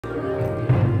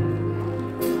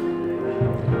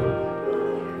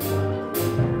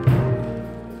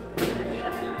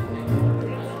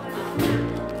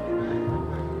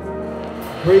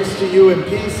Grace to you and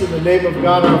peace in the name of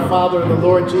God our Father and the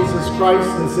Lord Jesus Christ.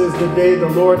 This is the day the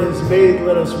Lord has made.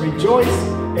 Let us rejoice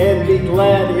and be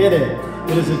glad in it.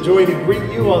 It is a joy to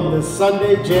greet you on this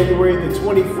Sunday, January the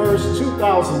 21st,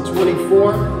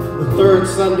 2024, the third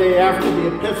Sunday after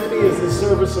the Epiphany, as this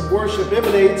service of worship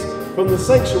emanates from the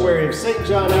sanctuary of St.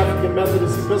 John African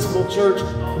Methodist Episcopal Church,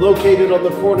 located on the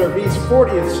corner of East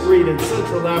 40th Street and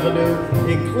Central Avenue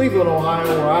in Cleveland, Ohio,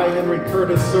 where I, Henry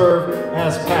Curtis, serve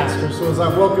as pastor. So as I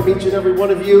welcome each and every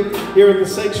one of you here in the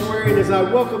sanctuary, and as I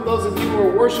welcome those of you who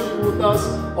are worshiping with us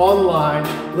online,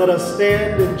 let us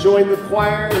stand and join the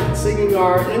choir in singing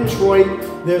our introit,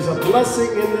 "There's a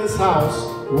Blessing in This House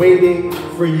Waiting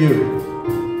for You."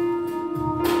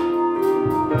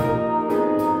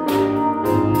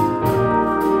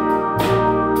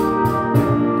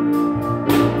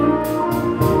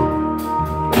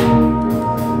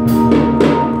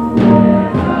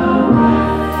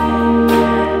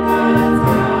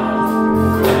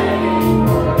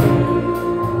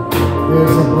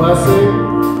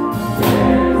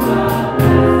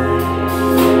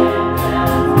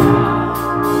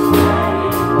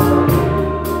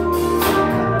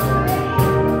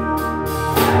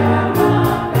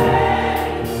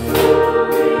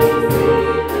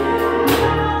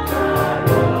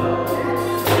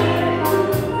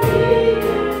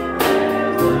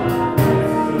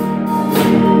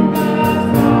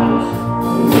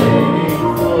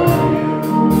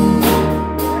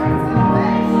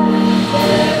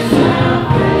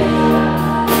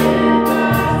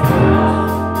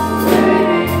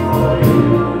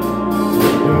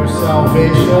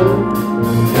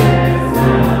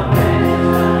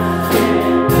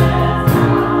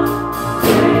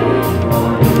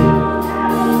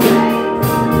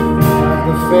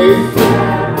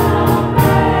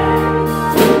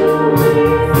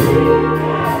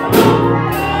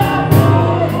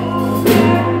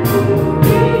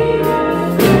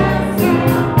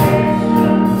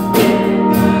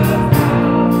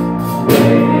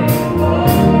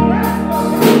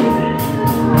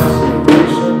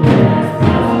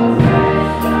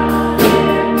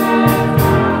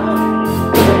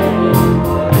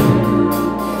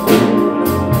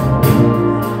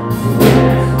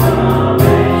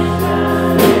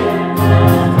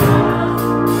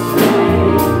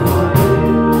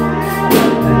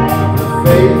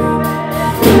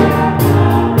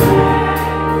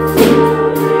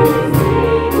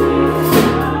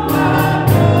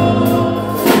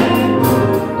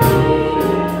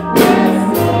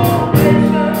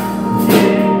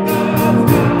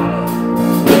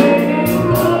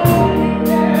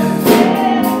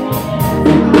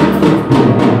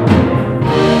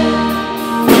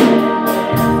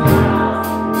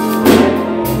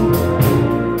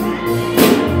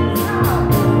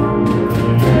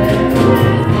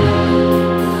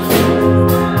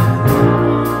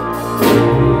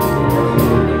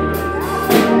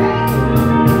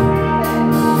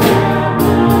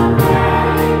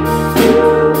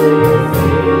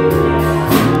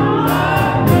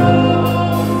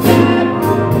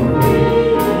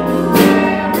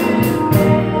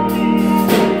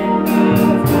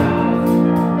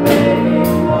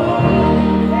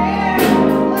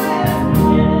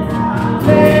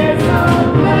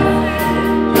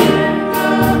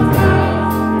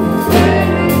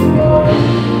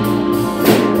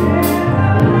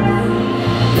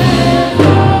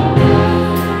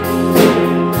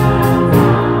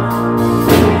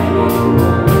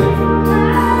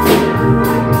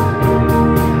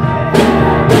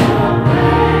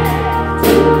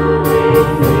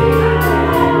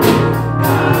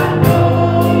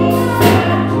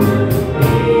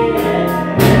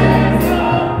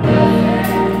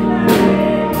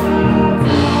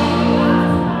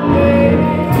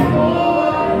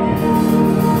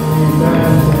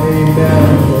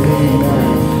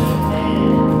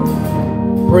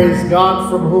 Praise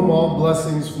God, from whom all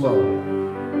blessings flow.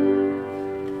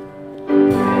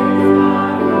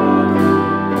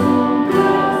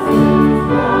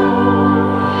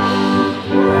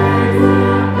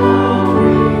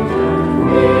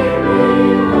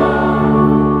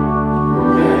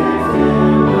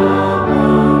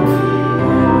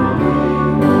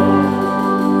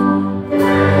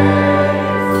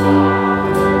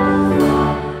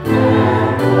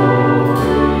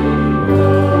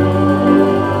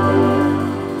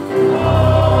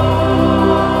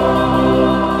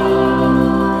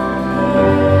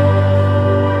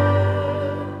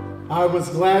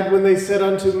 When they said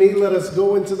unto me, let us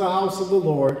go into the house of the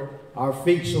Lord, our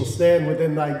feet shall stand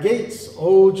within thy gates,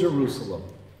 O Jerusalem.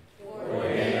 For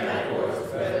again thy courts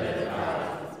is better than the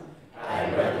palace. I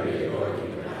had rather be a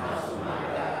doorkeeper in the house of my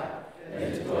God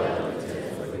than to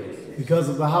Because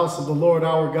of the house of the Lord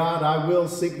our God, I will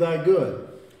seek thy good.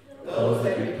 Those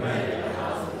that be planted in the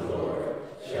house of the Lord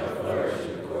shall flourish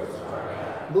in the courts of our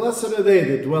God. Blessed are they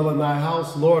that dwell in thy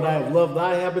house. Lord, I have loved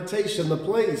thy habitation, the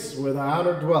place where thy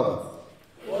honor dwelleth.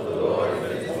 For the Lord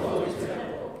is in his holy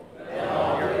temple, and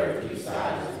all the earth keeps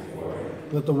silence before him.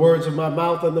 Let the words of my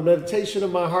mouth and the meditation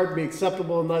of my heart be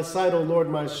acceptable in thy sight, O Lord,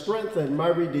 my strength and my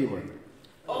Redeemer.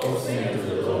 O sing to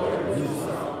the Lord a new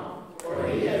song, for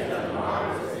he has done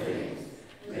marvelous things.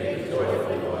 Make a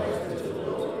joyful noise to the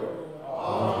Lord.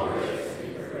 All grace be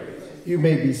praised. You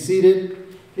may be seated.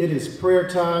 It is prayer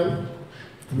time.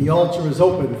 The altar is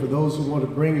open for those who want to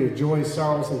bring your joy,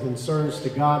 sorrows, and concerns to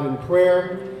God in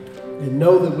prayer. And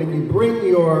know that when you bring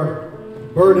your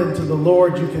burden to the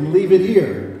Lord, you can leave it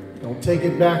here. Don't take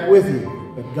it back with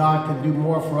you. But God can do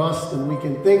more for us than we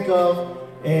can think of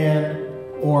and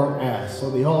or ask. So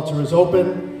the altar is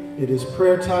open. It is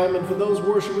prayer time. And for those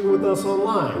worshiping with us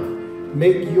online,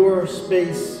 make your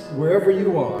space wherever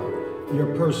you are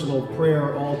your personal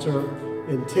prayer altar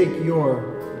and take your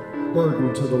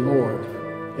burden to the Lord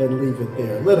and leave it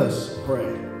there. Let us pray.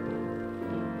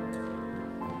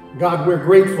 God, we're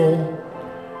grateful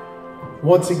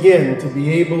once again to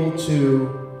be able to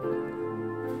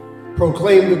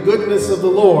proclaim the goodness of the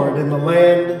Lord in the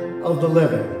land of the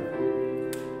living.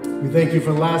 We thank you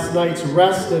for last night's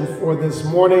rest and for this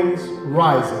morning's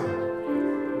rising.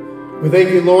 We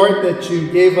thank you, Lord, that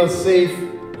you gave us safe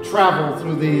travel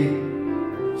through the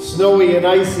snowy and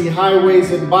icy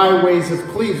highways and byways of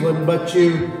Cleveland, but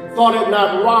you thought it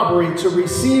not robbery to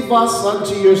receive us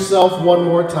unto yourself one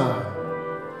more time.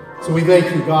 So we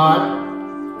thank you, God,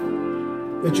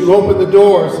 that you opened the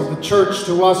doors of the church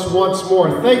to us once more.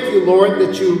 Thank you, Lord,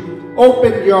 that you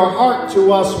opened your heart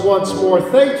to us once more.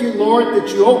 Thank you, Lord, that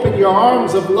you opened your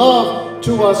arms of love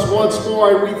to us once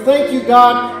more. And we thank you,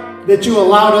 God, that you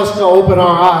allowed us to open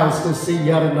our eyes to see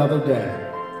yet another day.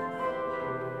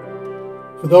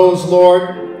 For those,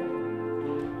 Lord,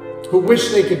 who wish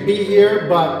they could be here,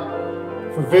 but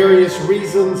for various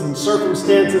reasons and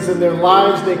circumstances in their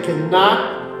lives they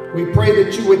cannot, we pray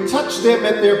that you would touch them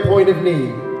at their point of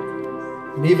need.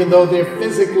 And even though they're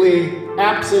physically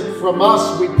absent from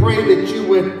us, we pray that you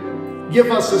would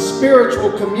give us a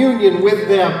spiritual communion with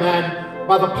them, and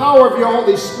by the power of your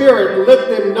Holy Spirit, let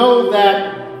them know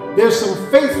that there's some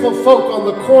faithful folk on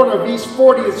the corner of East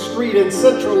 40th Street and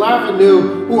Central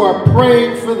Avenue who are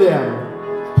praying for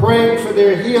them, praying for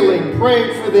their healing,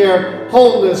 praying for their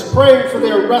wholeness, praying for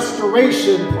their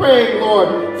restoration, praying,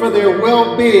 Lord, for their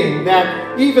well-being,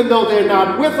 that even though they're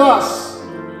not with us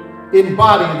in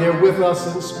body, they're with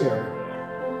us in spirit.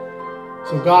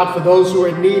 So God, for those who are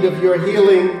in need of your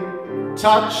healing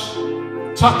touch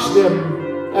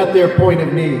them at their point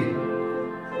of need.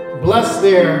 Bless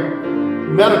their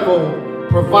medical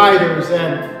providers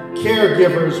and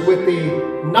caregivers with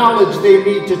the knowledge they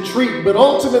need to treat, but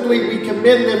ultimately we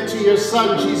commend them to your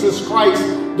Son, Jesus Christ,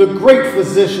 the great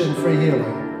physician, for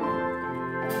healing.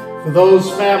 For those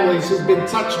families who've been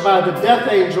touched by the death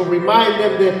angel, remind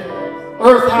them that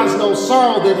earth has no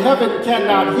sorrow that heaven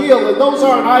cannot heal. And those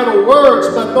aren't idle words,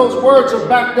 but those words are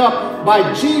backed up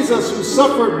by Jesus, who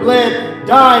suffered, bled,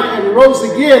 died, and rose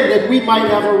again that we might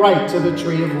have a right to the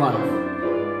tree of life.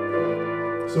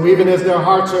 So even as their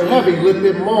hearts are heavy, let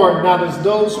them mourn, not as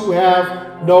those who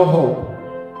have no hope,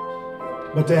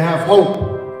 but to have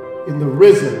hope in the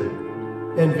risen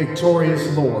and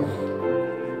victorious Lord.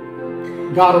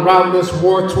 God, around this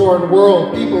war-torn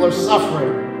world, people are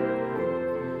suffering.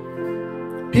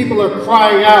 People are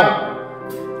crying out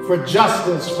for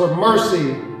justice, for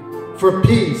mercy, for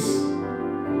peace.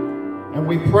 And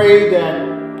we pray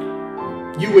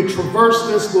that you would traverse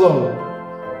this globe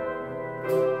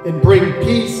and bring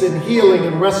peace and healing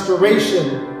and restoration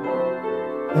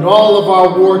in all of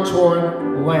our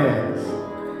war-torn lands.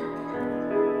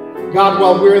 God,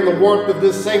 while we're in the warmth of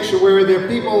this sanctuary, there are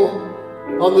people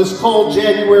on this cold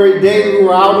January day who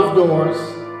are out of doors,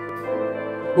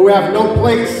 who have no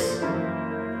place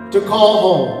to call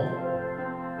home.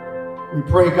 We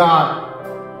pray, God,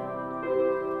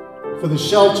 for the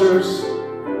shelters,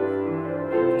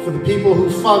 for the people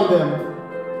who fund them,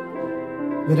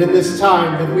 that in this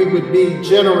time that we would be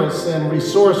generous and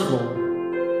resourceful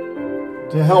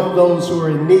to help those who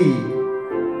are in need,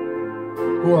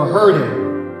 who are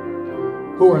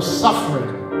hurting, who are suffering,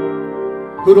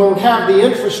 who don't have the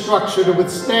infrastructure to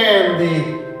withstand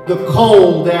the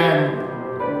cold and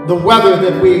the weather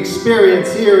that we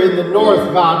experience here in the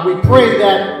north. God, we pray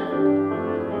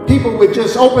that people would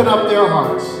just open up their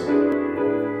hearts,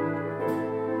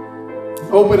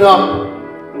 open up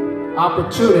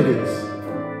opportunities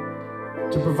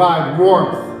to provide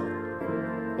warmth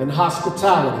and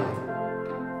hospitality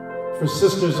for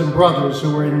sisters and brothers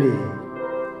who are in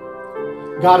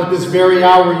need. God, at this very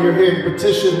hour, you're hearing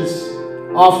petitions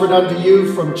offered unto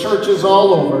you from churches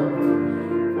all over.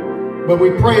 But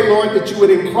we pray, Lord, that you would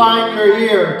incline your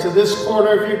ear to this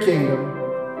corner of your kingdom,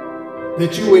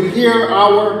 that you would hear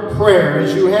our prayer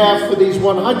as you have for these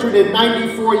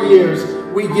 194 years.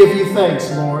 We give you thanks,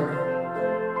 Lord,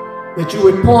 that you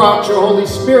would pour out your Holy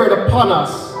Spirit upon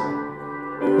us,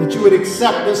 that you would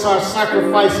accept this, our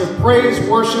sacrifice of praise,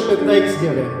 worship, and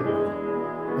thanksgiving,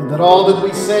 and that all that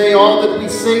we say, all that we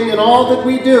sing, and all that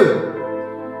we do,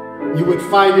 you would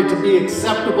find it to be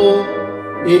acceptable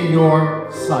in your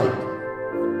sight.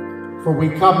 For we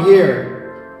come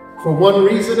here for one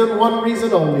reason and one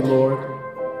reason only, Lord.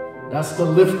 That's to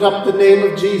lift up the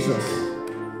name of Jesus,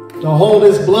 to hold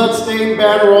his blood-stained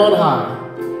banner on high,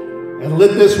 and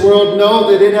let this world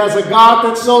know that it has a God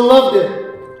that so loved it,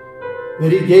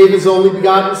 that he gave his only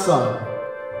begotten Son,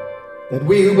 that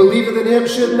we who believe in him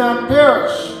should not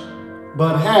perish,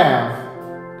 but have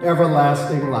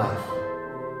everlasting life.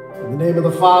 In the name of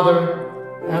the Father,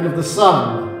 and of the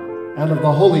Son, and of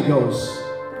the Holy Ghost,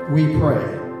 we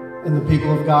pray. And the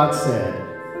people of God said,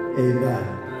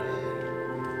 Amen.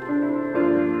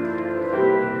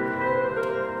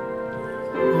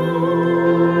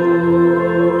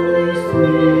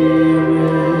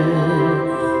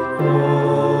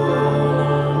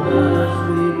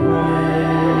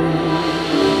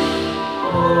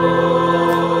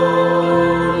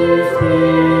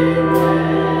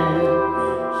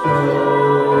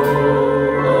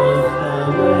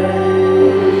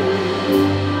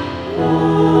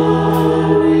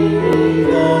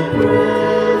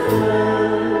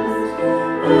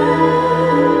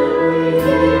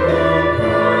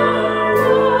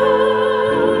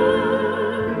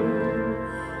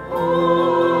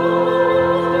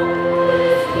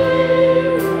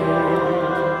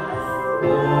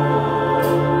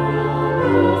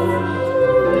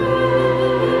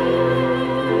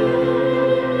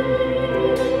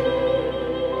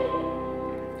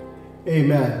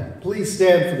 Amen. Please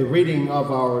stand for the reading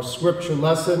of our scripture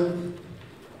lesson,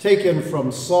 taken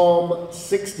from Psalm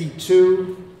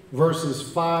 62, verses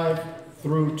 5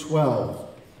 through 12.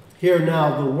 Hear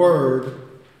now the word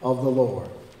of the Lord.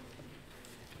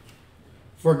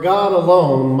 For God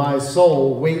alone my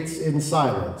soul waits in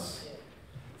silence,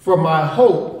 for my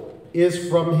hope is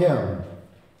from him.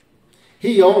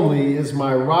 He only is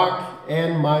my rock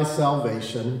and my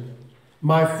salvation,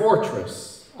 my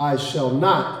fortress, I shall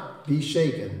not be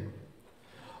shaken.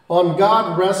 On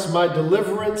God rests my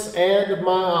deliverance and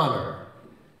my honor.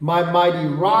 My mighty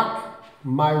rock,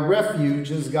 my refuge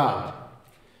is God.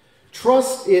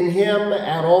 Trust in him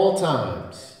at all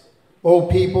times. O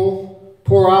people,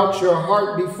 pour out your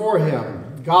heart before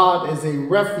him. God is a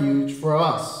refuge for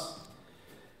us.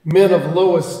 Men of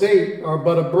low estate are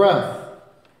but a breath.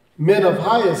 Men of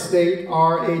high estate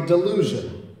are a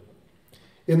delusion.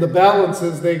 In the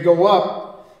balances they go up,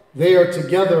 they are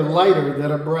together lighter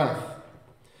than a breath.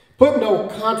 Put no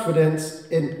confidence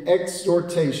in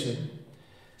extortion.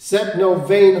 Set no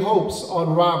vain hopes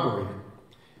on robbery.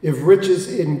 If riches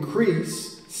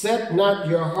increase, set not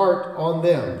your heart on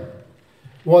them.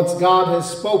 Once God has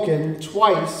spoken,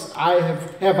 twice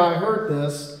have I heard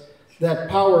this, that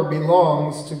power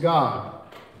belongs to God.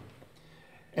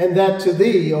 And that to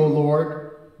thee, O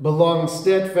Lord, belongs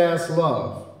steadfast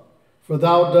love. For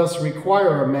thou dost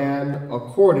require a man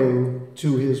according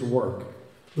to his work.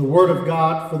 The word of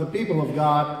God for the people of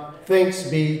God. Thanks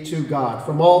be to God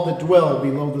from all that dwell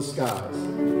below the skies.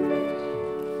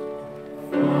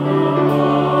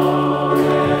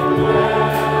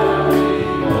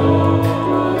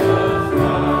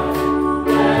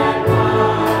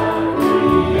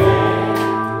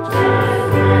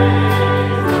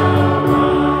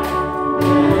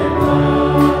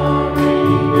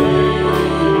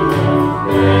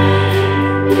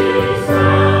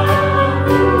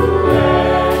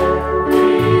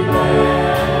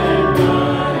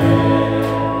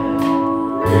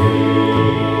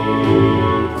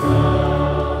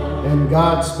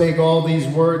 God spake all these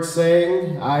words,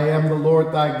 saying, I am the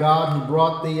Lord thy God, who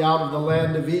brought thee out of the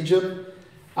land of Egypt,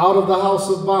 out of the house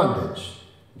of bondage.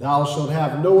 Thou shalt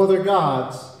have no other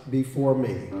gods before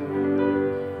me.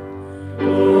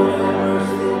 Lord, have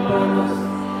mercy upon us,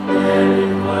 and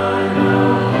incline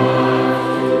our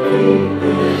hearts to keep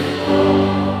this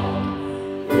law.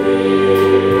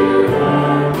 Hear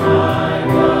our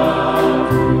my God,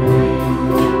 to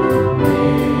thee,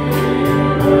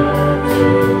 nearer to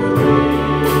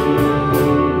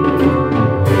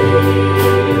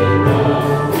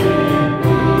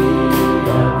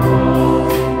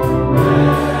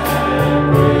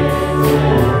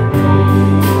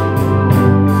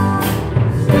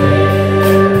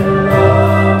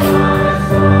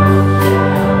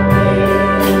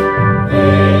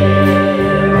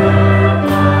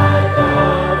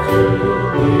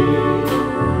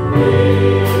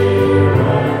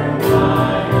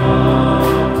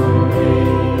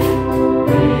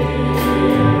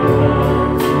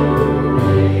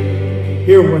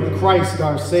Christ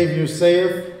our Savior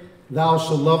saith, Thou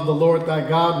shalt love the Lord thy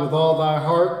God with all thy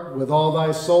heart, with all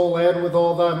thy soul, and with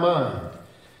all thy mind.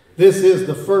 This is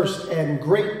the first and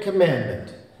great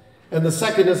commandment. And the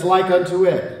second is like unto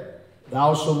it,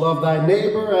 Thou shalt love thy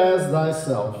neighbor as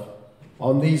thyself.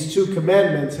 On these two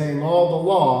commandments hang all the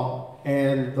law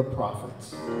and the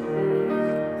prophets.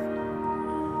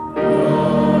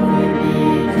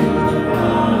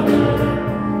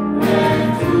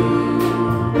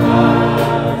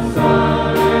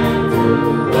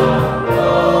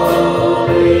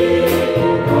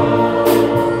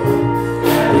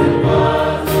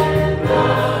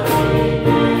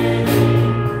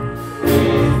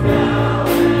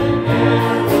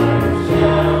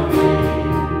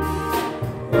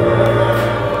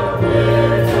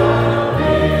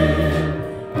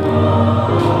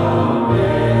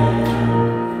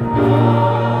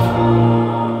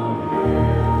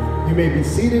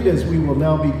 As we will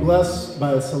now be blessed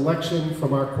by a selection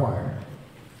from our choir.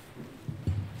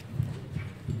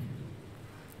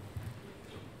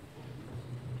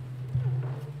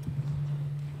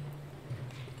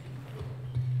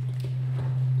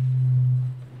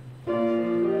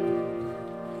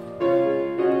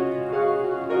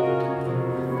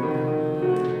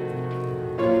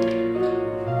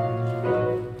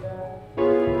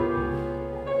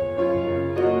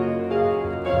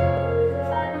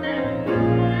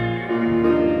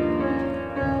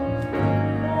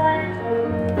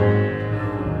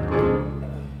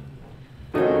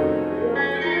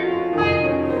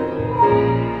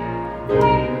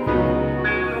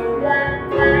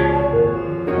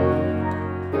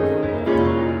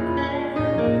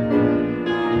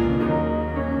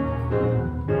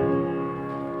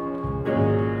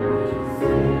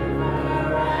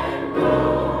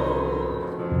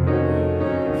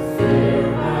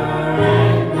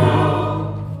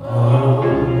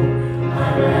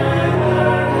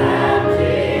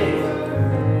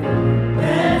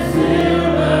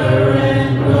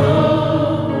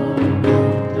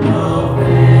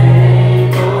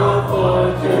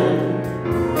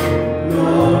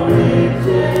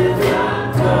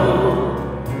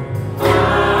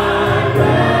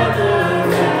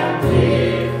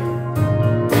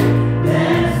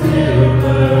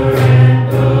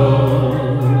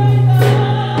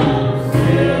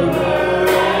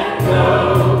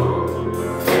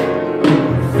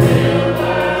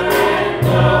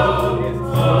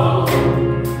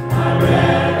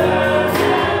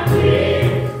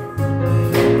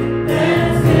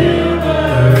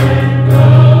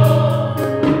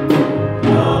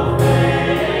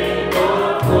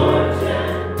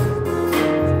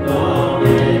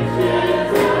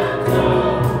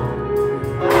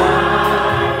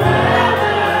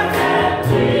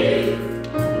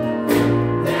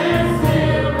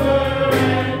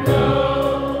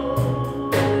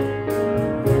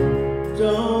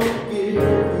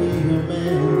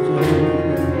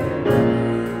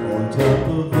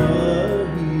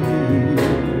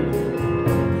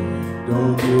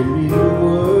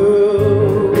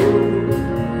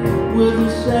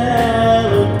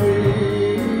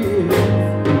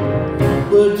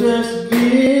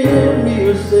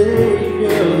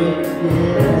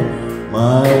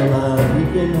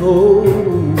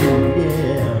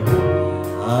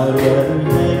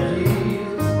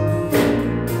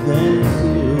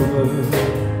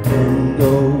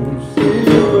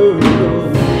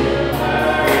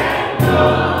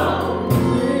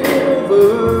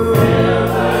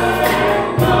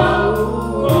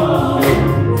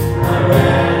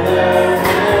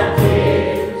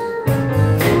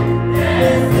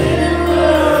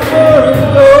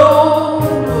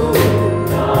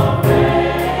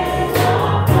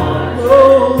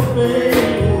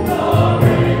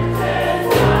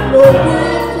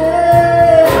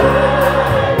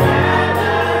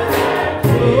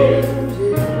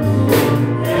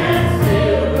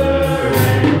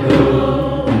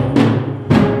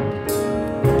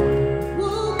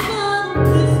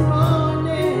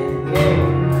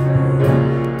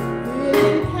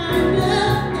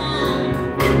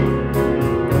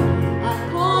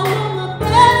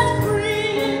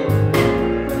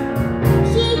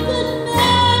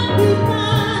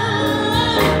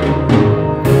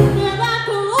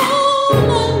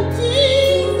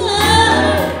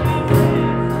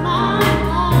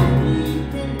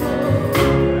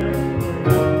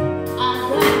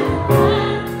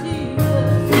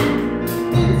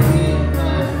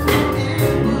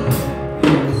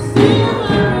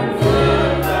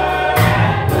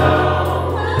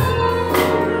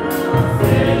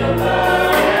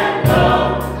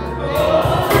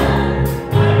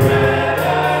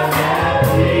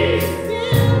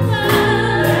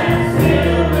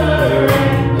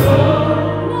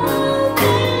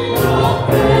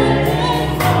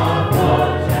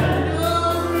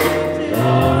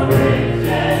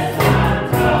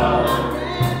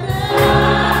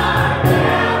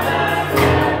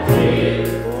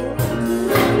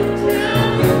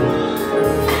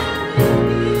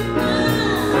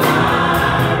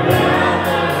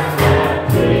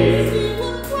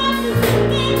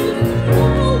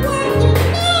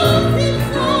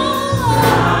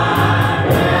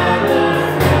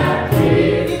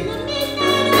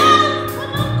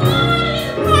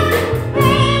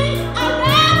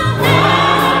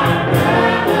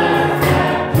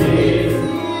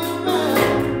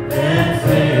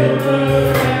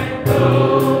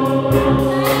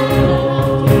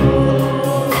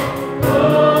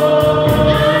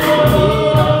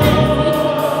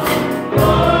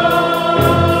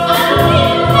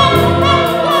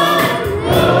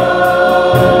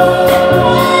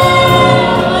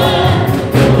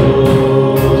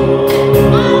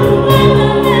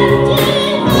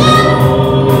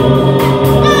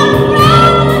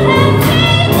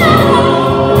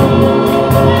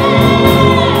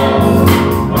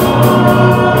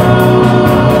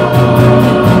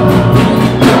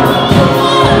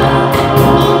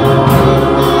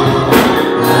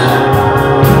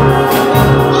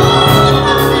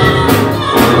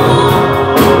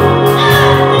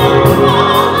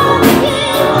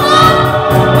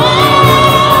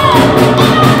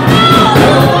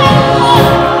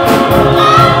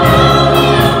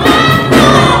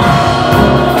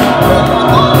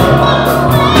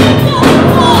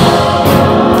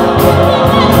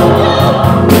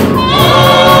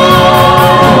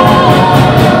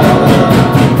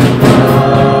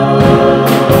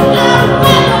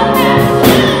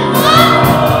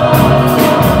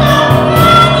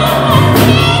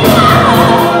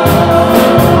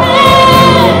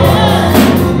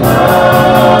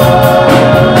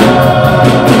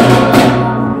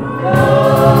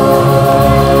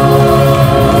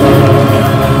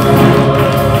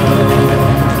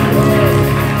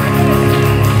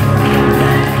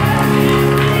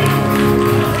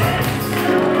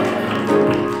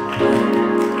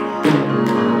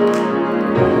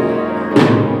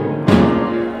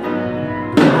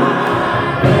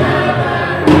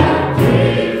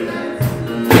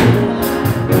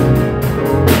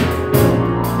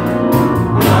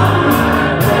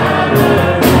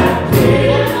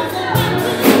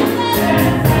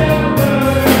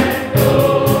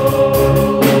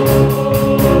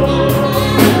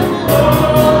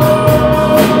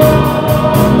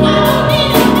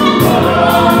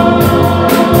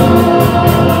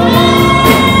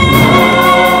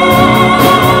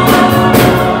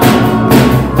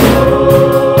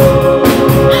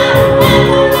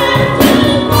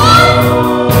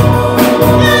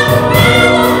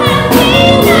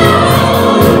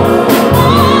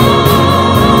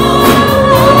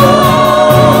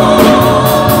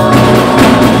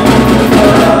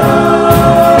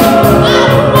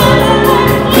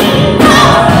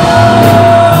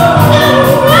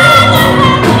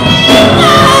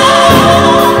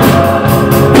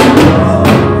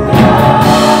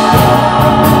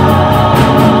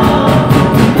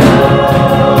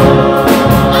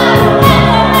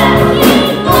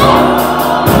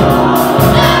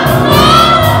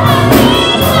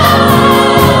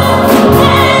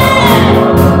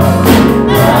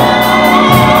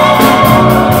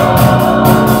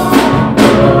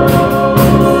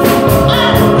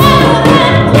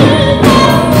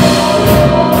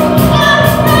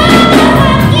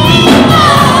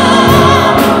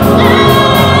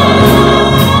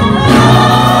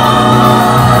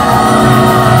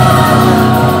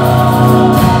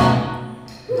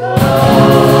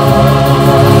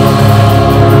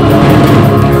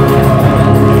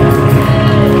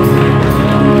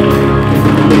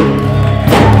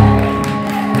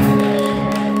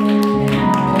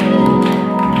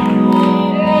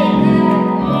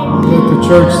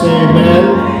 church say amen.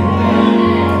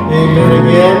 Amen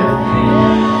again.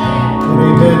 And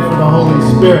amen for the Holy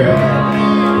Spirit.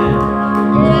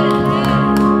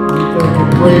 We thank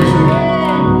and praise you,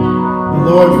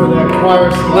 Lord, for that choir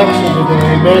selection today.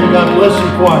 Amen. God bless you,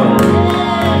 choir.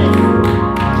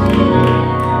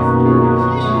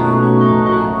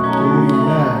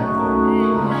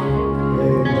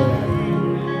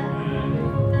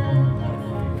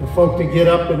 Folk to get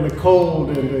up in the cold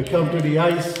and to come through the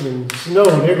ice and snow,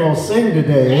 they're going to sing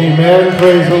today. Amen.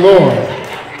 Praise the Lord.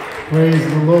 Praise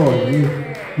the Lord.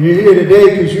 You're here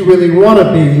today because you really want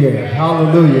to be here.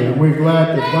 Hallelujah. And we're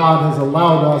glad that God has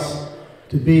allowed us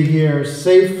to be here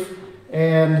safe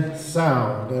and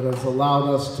sound, that has allowed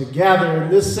us to gather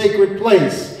in this sacred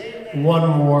place one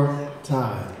more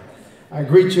time. I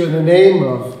greet you in the name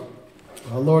of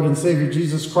our Lord and Savior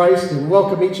Jesus Christ and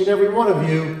welcome each and every one of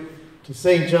you to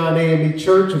St. John AME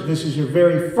Church. If this is your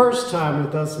very first time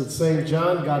with us at St.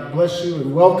 John, God bless you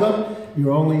and welcome.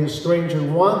 You're only a stranger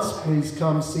once. Please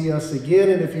come see us again.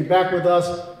 And if you're back with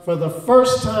us for the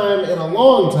first time in a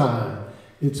long time,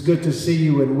 it's good to see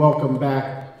you and welcome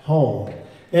back home.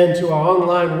 And to our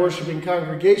online worshiping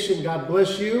congregation, God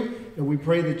bless you. And we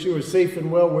pray that you are safe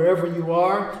and well wherever you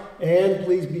are. And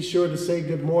please be sure to say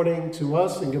good morning to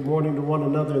us and good morning to one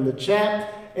another in the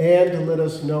chat, and to let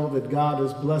us know that God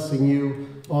is blessing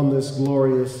you on this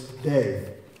glorious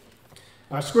day.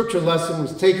 Our scripture lesson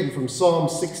was taken from Psalm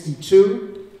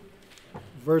 62,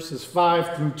 verses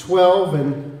 5 through 12,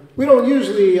 and we don't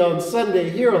usually on Sunday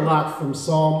hear a lot from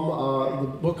the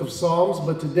book of Psalms,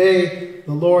 but today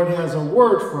the Lord has a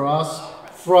word for us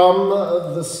from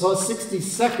the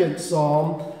 62nd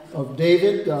Psalm of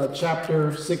David,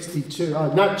 chapter 62,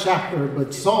 not chapter,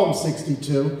 but Psalm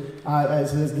 62.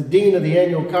 As the dean of the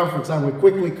annual conference, I would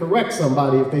quickly correct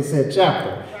somebody if they said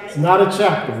chapter. It's not a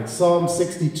chapter. It's Psalm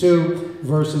 62,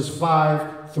 verses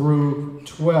 5 through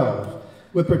 12,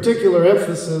 with particular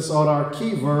emphasis on our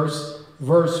key verse,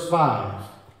 verse 5.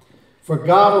 For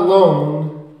God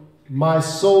alone, my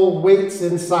soul waits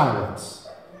in silence,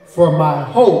 for my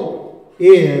hope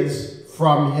is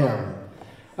from him.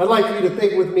 I'd like for you to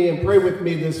think with me and pray with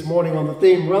me this morning on the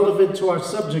theme relevant to our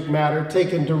subject matter,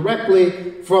 taken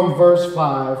directly from verse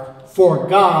 5, for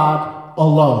God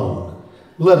alone.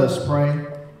 Let us pray.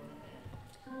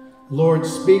 Lord,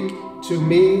 speak to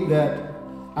me that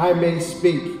I may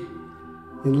speak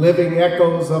in living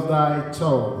echoes of thy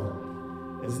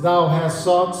tone. As thou hast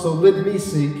sought, so let me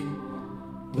seek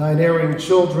thine erring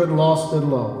children lost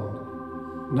and lone.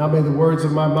 Now may the words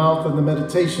of my mouth and the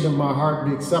meditation of my heart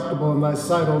be acceptable in thy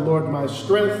sight, O Lord, my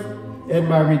strength and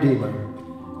my Redeemer.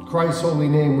 In Christ's holy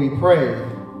name we pray.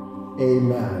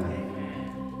 Amen.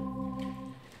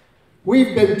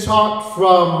 We've been taught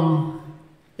from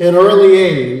an early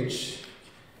age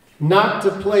not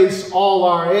to place all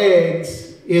our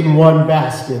eggs in one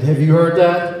basket. Have you heard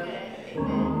that?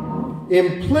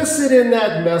 Implicit in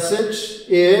that message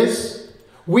is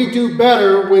we do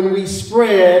better when we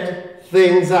spread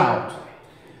things out.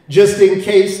 Just in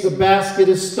case the basket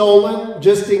is stolen,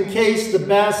 just in case the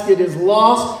basket is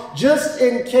lost, just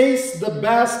in case the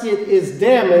basket is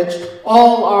damaged,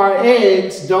 all our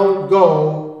eggs don't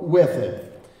go with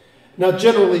it. Now,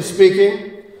 generally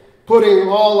speaking, putting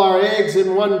all our eggs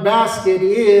in one basket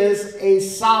is a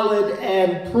solid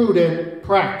and prudent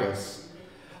practice.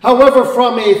 However,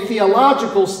 from a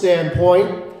theological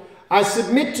standpoint, I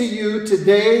submit to you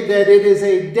today that it is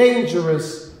a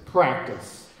dangerous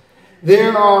practice.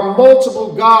 There are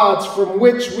multiple gods from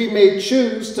which we may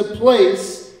choose to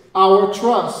place our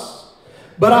trust.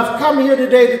 But I've come here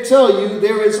today to tell you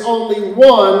there is only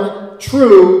one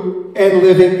true and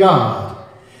living God.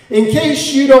 In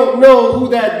case you don't know who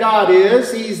that God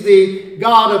is, he's the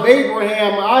God of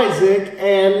Abraham, Isaac,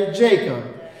 and Jacob.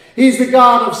 He's the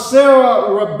God of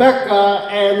Sarah, Rebecca,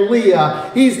 and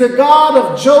Leah. He's the God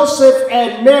of Joseph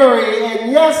and Mary. And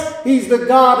yes, he's the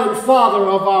God and Father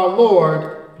of our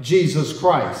Lord Jesus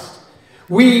Christ.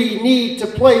 We need to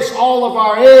place all of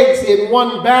our eggs in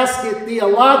one basket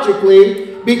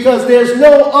theologically because there's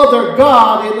no other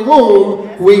God in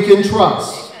whom we can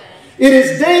trust. It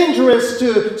is dangerous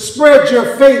to spread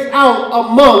your faith out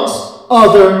amongst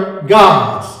other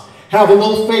gods. Have a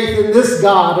little faith in this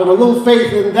God and a little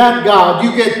faith in that God.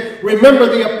 You can remember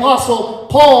the Apostle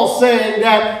Paul saying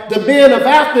that the men of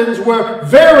Athens were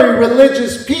very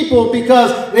religious people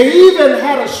because they even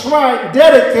had a shrine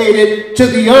dedicated to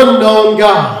the unknown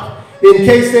God. In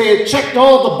case they had checked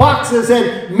all the boxes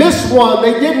and missed one,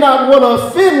 they did not want to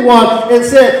offend one and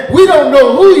said, we don't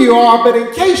know who you are, but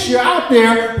in case you're out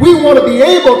there, we want to be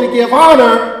able to give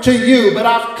honor to you. But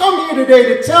I've come here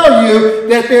today to tell you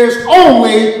that there's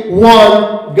only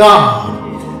one God.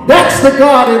 That's the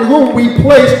God in whom we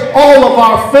place all of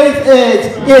our faith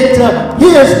eggs into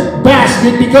his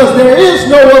basket, because there is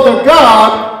no other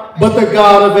God but the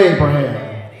God of Abraham.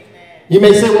 You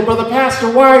may say, well, Brother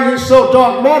Pastor, why are you so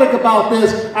dogmatic about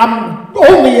this? I'm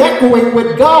only echoing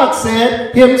what God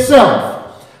said himself.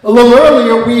 A little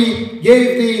earlier, we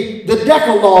gave the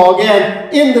Decalogue,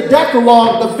 and in the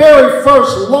Decalogue, the very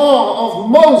first law of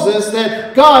Moses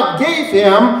that God gave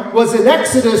him was in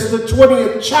Exodus, the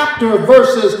 20th chapter,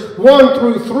 verses 1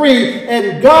 through 3,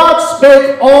 and God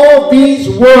spake all these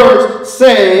words,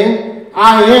 saying,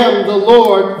 I am the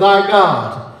Lord thy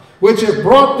God, which have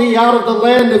brought thee out of the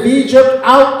land of Egypt,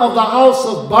 out of the house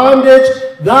of bondage.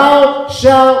 Thou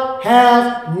shalt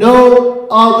have no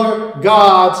other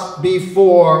gods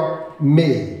before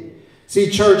me. See,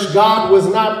 church, God was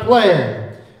not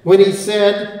playing when he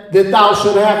said that thou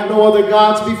shalt have no other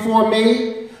gods before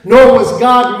me, nor was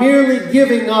God merely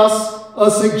giving us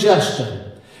a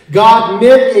suggestion. God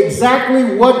meant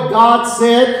exactly what God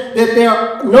said, that there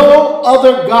are no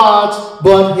other gods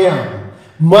but him.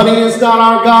 Money is not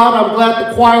our God. I'm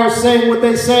glad the choir sang what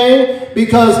they sang,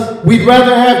 because we'd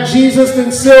rather have Jesus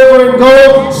than silver and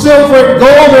gold. Silver and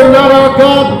gold are not our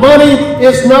God. Money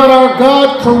is not our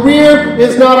God. Career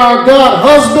is not our God.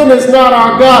 Husband is not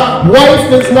our God. Wife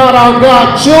is not our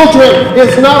God. Children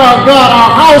is not our God.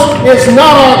 Our house is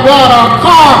not our God. Our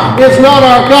car is not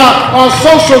our God. Our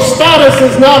social status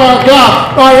is not our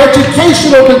God. Our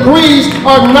educational degrees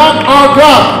are not our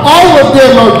God. All of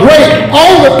them are great.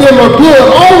 All of them are good.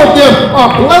 All of them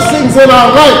are blessings in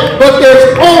our life, but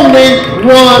there's only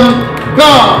one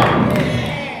God.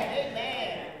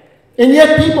 And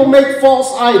yet people make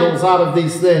false idols out of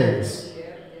these things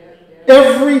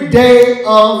every day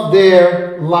of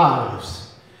their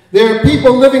lives. There are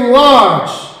people living large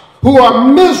who are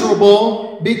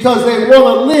miserable because they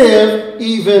want to live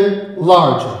even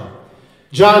larger.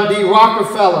 John D.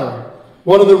 Rockefeller,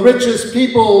 one of the richest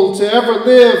people to ever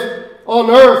live on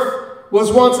earth, was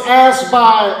once asked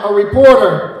by a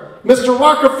reporter, Mr.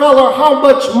 Rockefeller, how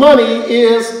much money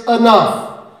is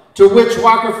enough? To which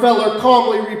Rockefeller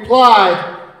calmly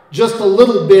replied, just a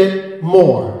little bit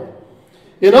more.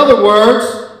 In other words,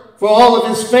 for all of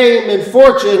his fame and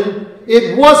fortune,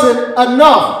 it wasn't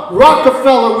enough.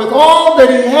 Rockefeller, with all that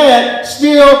he had,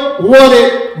 still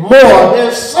wanted more.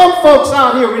 There's some folks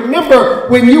out here, remember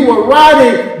when you were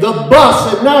riding the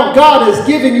bus and now God is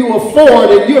giving you a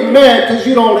Ford and you're mad because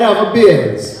you don't have a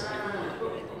Benz.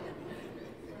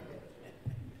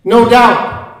 No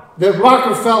doubt that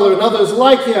Rockefeller and others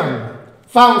like him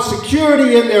found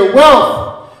security in their wealth.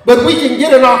 But we can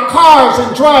get in our cars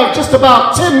and drive just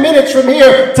about 10 minutes from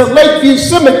here to Lakeview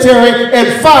Cemetery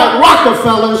and find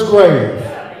Rockefeller's grave.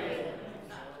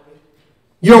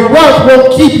 Your wealth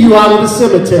won't keep you out of the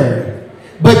cemetery.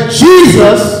 But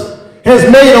Jesus has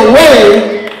made a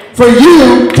way for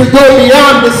you to go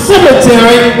beyond the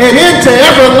cemetery and into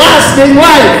everlasting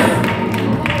life.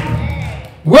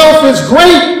 Wealth is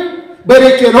great, but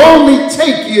it can only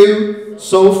take you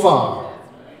so far.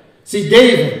 See,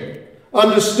 David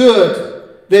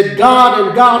understood that God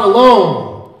and God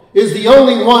alone is the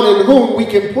only one in whom we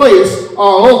can place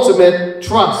our ultimate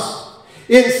trust.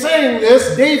 In saying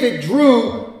this, David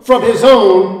drew from his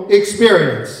own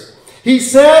experience. He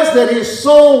says that his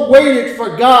soul waited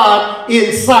for God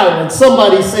in silence.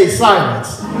 Somebody say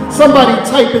silence. Somebody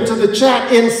type into the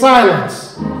chat, in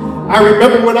silence. I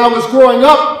remember when I was growing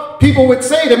up, people would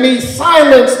say to me,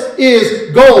 silence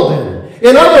is golden.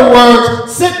 In other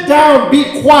words, sit down,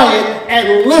 be quiet,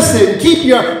 and listen. Keep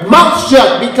your mouth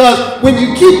shut, because when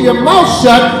you keep your mouth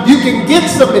shut, you can get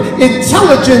some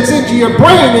intelligence into your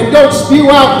brain and don't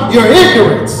spew out your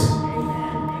ignorance.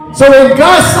 So in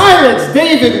God's silence,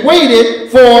 David waited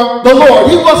for the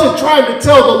Lord. He wasn't trying to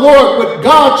tell the Lord what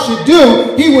God should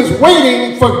do. He was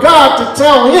waiting for God to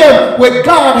tell him what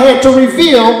God had to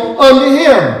reveal unto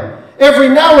him. Every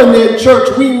now and then,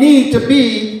 church, we need to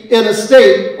be in a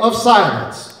state of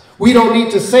silence. We don't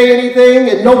need to say anything,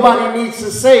 and nobody needs to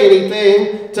say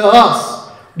anything to us,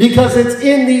 because it's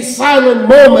in these silent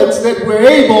moments that we're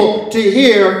able to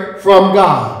hear from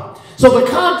God. So the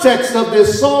context of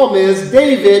this psalm is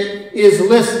David is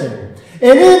listening.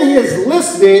 And in his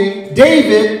listening,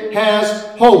 David has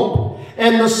hope.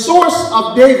 And the source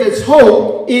of David's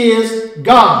hope is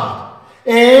God.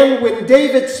 And when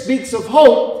David speaks of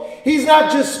hope, he's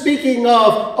not just speaking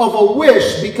of a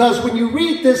wish, because when you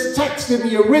read this text in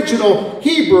the original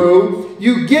Hebrew,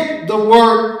 you get the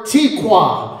word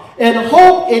tikwa. And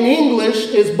hope in English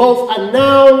is both a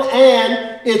noun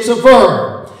and it's a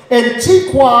verb. And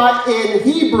tikwa in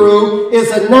Hebrew is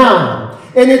a noun.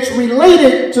 And it's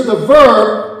related to the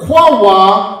verb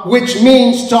requite, which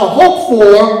means to hope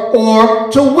for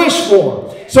or to wish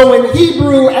for. So in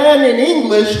Hebrew and in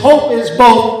English, hope is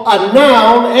both a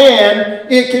noun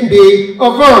and it can be a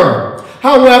verb.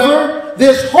 However,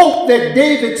 this hope that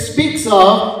David speaks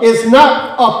of is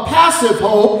not a passive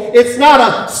hope. It's not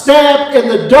a stab in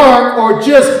the dark or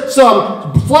just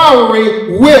some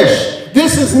flowery wish.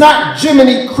 This is not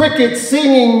Jiminy Cricket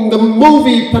singing the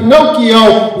movie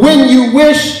Pinocchio, when you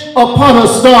wish upon a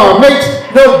star.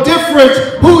 Makes no difference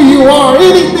who you are.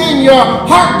 Anything your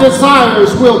heart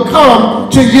desires will come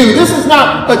to you. This is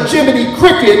not a Jiminy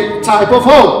Cricket type of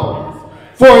hope.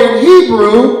 For in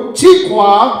Hebrew,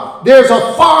 tikwa, there's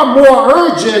a far more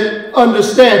urgent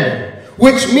understanding,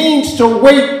 which means to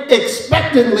wait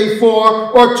expectantly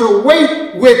for or to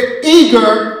wait with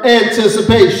eager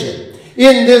anticipation.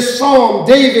 In this psalm,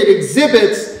 David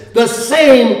exhibits the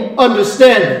same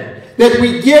understanding that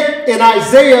we get in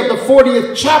Isaiah, the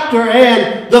 40th chapter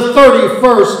and the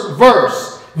 31st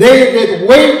verse. They that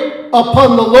wait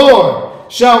upon the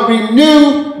Lord shall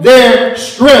renew their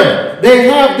strength. They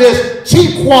have this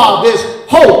tikwa, this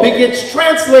hope. It gets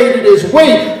translated as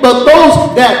wait, but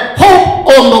those that hope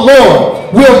on the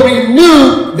Lord will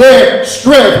renew their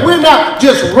strength. We're not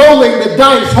just rolling the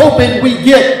dice hoping we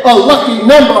get a lucky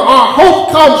number. Our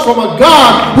hope comes from a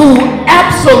God who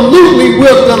absolutely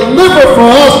will deliver for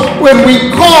us when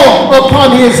we call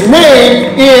upon his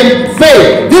name in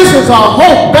faith. This is our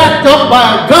hope backed up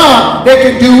by a God that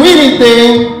can do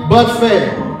anything but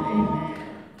fail.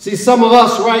 See, some of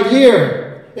us right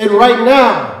here and right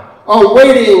now are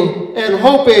waiting and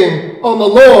hoping on the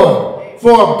Lord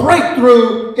for a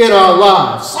breakthrough in our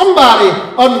lives. Somebody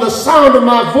under the sound of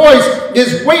my voice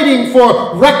is waiting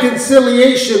for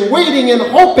reconciliation, waiting and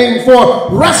hoping for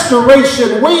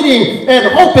restoration, waiting and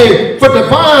hoping for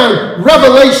divine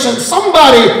revelation.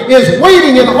 Somebody is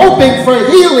waiting and hoping for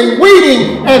healing,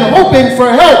 waiting and hoping for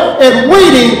help, and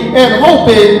waiting and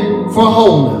hoping for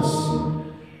wholeness.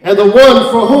 And the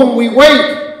one for whom we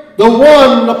wait, the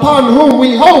one upon whom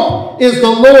we hope, is the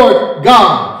Lord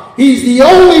God. He's the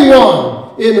only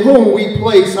one in whom we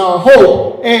place our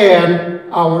hope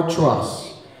and our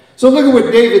trust. So look at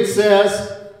what David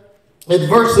says in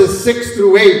verses 6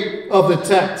 through 8 of the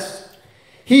text.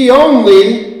 He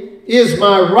only is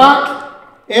my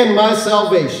rock and my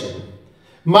salvation.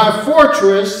 My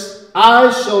fortress,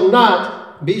 I shall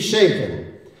not be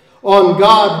shaken. On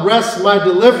God rests my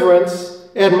deliverance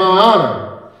and my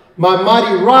honor. My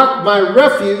mighty rock, my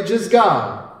refuge is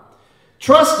God.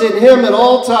 Trust in him at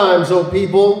all times, O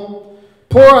people.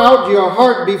 Pour out your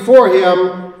heart before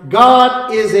him.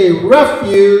 God is a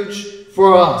refuge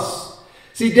for us.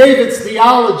 See, David's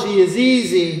theology is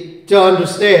easy to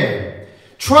understand.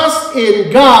 Trust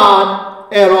in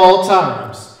God at all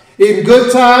times. In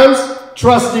good times,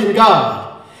 trust in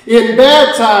God. In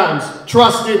bad times,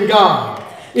 trust in God.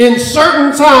 In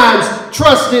certain times,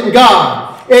 trust in God.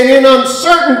 And in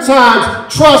uncertain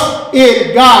times, trust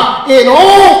in God. In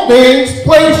all things,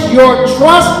 place your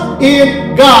trust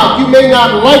in God. You may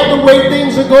not like the way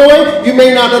things are going. You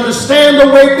may not understand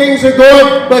the way things are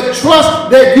going. But trust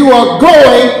that you are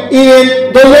going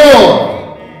in the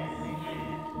Lord.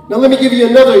 Now let me give you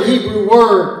another Hebrew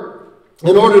word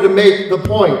in order to make the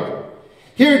point.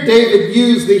 Here David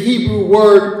used the Hebrew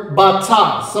word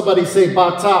bata. Somebody say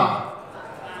bata.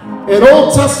 And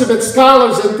Old Testament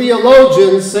scholars and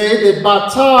theologians say that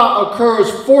bata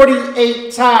occurs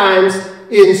 48 times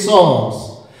in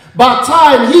Psalms.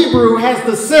 Bata in Hebrew has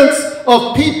the sense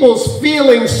of people's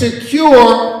feeling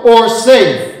secure or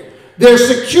safe. Their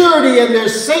security and their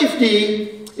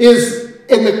safety is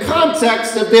in the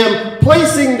context of them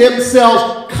placing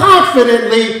themselves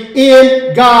confidently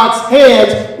in God's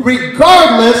hands,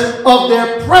 regardless of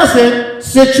their present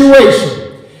situation.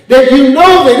 That you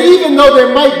know that even though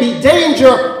there might be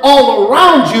danger all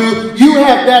around you, you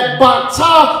have that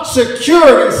bata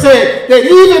security, saying that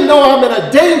even though I'm in a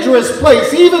dangerous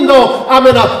place, even though I'm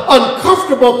in an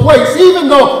uncomfortable place, even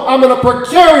though I'm in a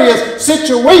precarious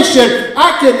situation,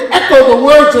 I can echo the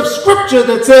words of Scripture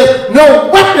that says, no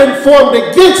weapon formed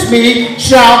against me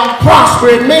shall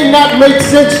prosper. It may not make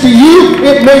sense to you,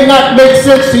 it may not make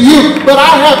sense to you, but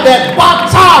I have that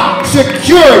bata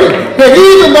security, that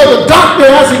even though the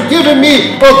doctor hasn't given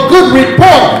me a good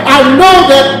report, I know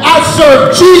that I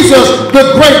serve Jesus,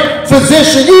 the great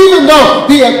physician. Even though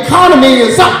the economy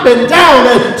is up and down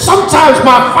and sometimes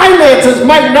my finances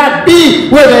might not be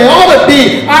where they ought to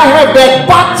be, I have that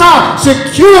bata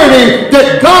security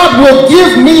that God will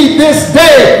give me this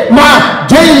day my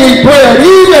daily bread.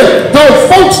 Even though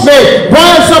folks may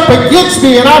rise up against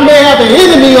me and I may have an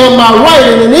enemy on my right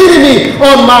and an enemy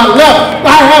on my left,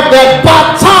 I have that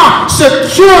bata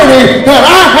security that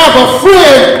I have a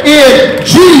friend in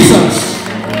Jesus.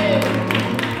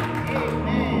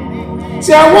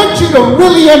 See, I want you to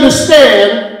really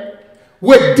understand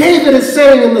what David is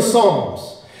saying in the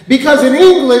Psalms. Because in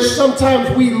English,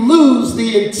 sometimes we lose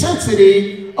the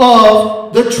intensity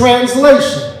of the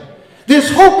translation.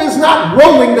 This hope is not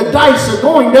rolling the dice or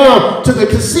going down to the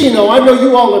casino. I know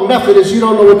you all are Methodists, you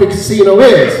don't know what the casino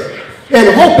is.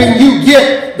 And hoping you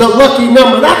get the lucky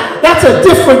number. That's a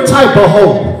different type of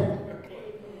hope.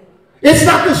 It's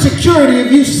not the security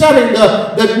of you setting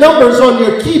the numbers on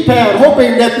your keypad,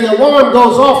 hoping that the alarm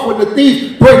goes off when the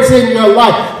thief breaks in your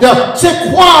life. The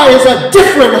requite is a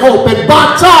different hope, and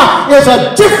bata is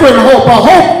a different hope, a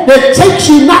hope that takes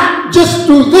you not just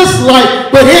through this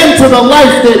life, but into the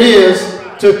life that is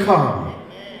to come.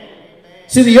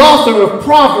 See, the author of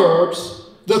Proverbs,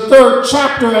 the 3rd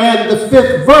chapter and the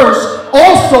 5th verse,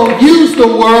 also used the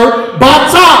word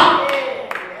bata.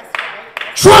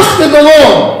 Trust in the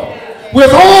Lord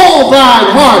with all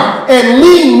thine heart, and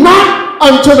lean not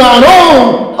unto thine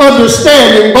own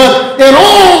understanding, but in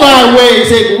all thy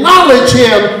ways acknowledge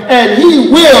him, and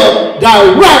he will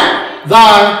direct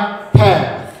thy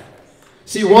path.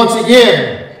 See, once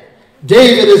again,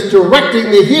 David is directing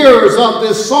the hearers of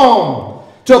this psalm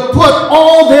to put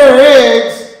all their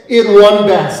eggs in one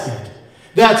basket.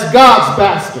 That's God's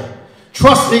basket,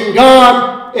 trusting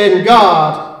God and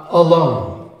God alone.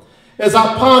 As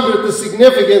I pondered the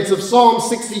significance of Psalm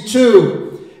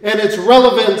 62 and its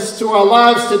relevance to our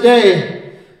lives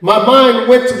today, my mind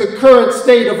went to the current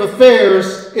state of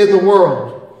affairs in the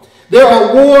world. There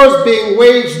are wars being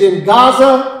waged in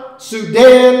Gaza,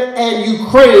 Sudan, and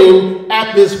Ukraine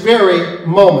at this very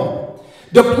moment.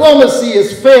 Diplomacy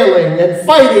is failing and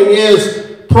fighting is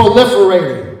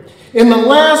proliferating. In the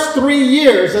last 3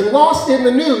 years, and lost in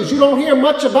the news, you don't hear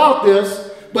much about this,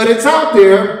 but it's out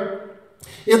there.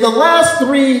 In the last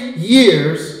 3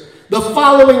 years, the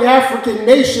following African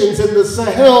nations in the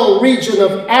Sahel region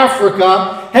of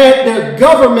Africa had their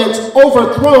governments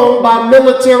overthrown by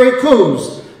military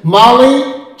coups.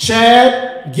 Mali,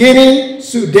 Chad, Guinea,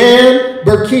 Sudan,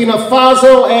 Burkina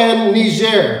Faso, and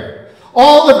Niger.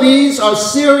 All of these are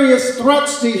serious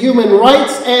threats to human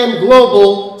rights and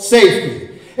global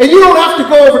safety. And you don't have to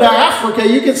go over to Africa.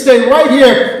 You can stay right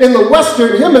here in the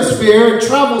Western Hemisphere and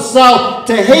travel south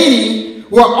to Haiti,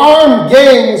 where armed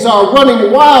gangs are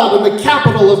running wild in the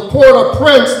capital of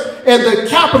Port-au-Prince, and the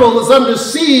capital is under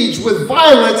siege with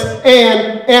violence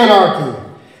and anarchy.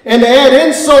 And to add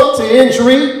insult to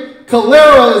injury,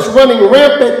 cholera is running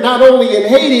rampant not only in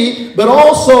Haiti, but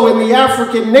also in the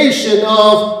African nation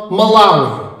of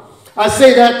Malawi. I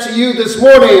say that to you this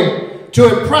morning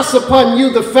to impress upon you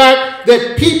the fact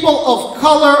that people of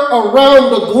color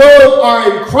around the globe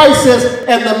are in crisis,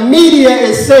 and the media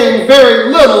is saying very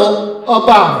little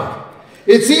about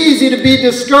it. It's easy to be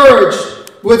discouraged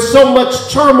with so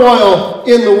much turmoil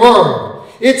in the world.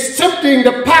 It's tempting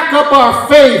to pack up our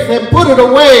faith and put it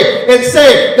away and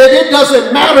say that it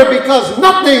doesn't matter because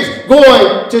nothing's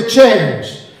going to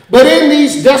change. But in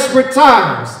these desperate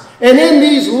times and in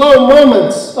these low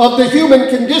moments of the human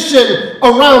condition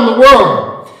around the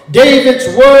world, David's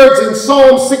words in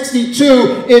Psalm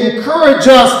 62 encourage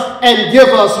us and give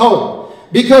us hope.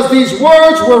 Because these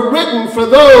words were written for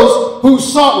those who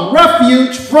sought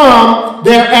refuge from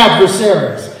their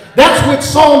adversaries. That's what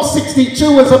Psalm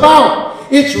 62 is about.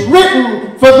 It's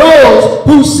written for those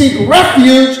who seek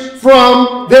refuge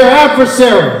from their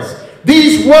adversaries.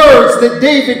 These words that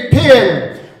David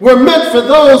penned were meant for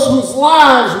those whose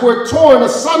lives were torn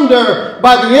asunder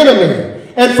by the enemy,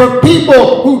 and for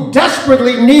people who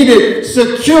desperately needed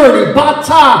security,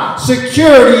 bata,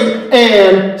 security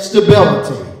and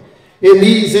stability. In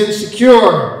these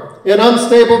insecure and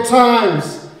unstable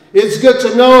times, it's good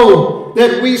to know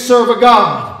that we serve a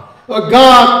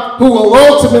God who will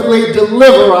ultimately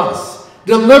deliver us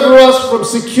from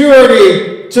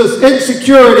security to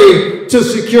insecurity to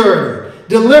security,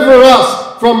 deliver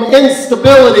us from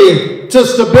instability to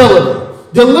stability,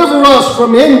 deliver us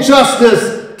from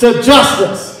injustice to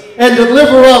justice, and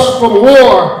deliver us from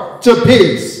war to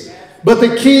peace. But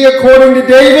the key, according to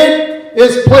David,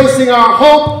 is placing our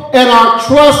hope and our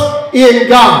trust in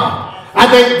God. I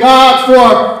thank God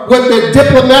for what the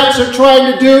diplomats are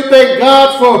trying to do. Thank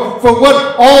God for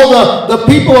what all the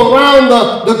people around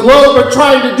the globe are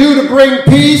trying to do to bring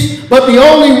peace. But the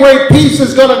only way peace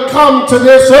is going to come to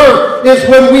this earth is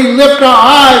when we lift our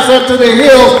eyes up to the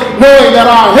hills, knowing that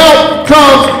our help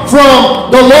comes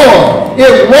from the Lord.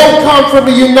 It won't come from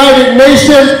the United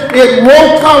Nations. It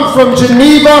won't come from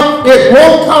Geneva. It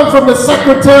won't come from the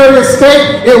Secretary of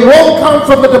State. It won't come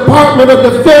from the Department of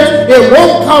Defense. It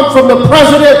won't come from the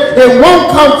President. It won't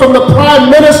come from the Prime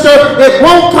Minister. It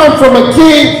won't come from a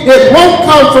king. It won't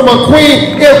come from a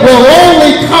queen. It will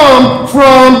only come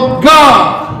from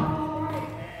God.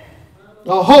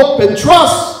 A hope and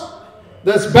trust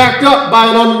that's backed up by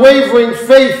an unwavering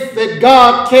faith that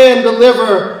God can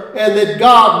deliver and that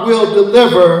God will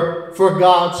deliver for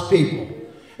God's people.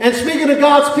 And speaking of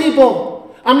God's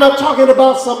people, I'm not talking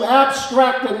about some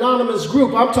abstract anonymous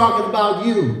group. I'm talking about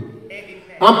you.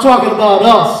 I'm talking about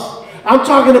us. I'm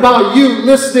talking about you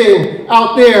listening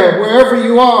out there, wherever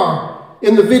you are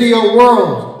in the video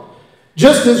world.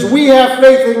 Just as we have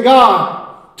faith in God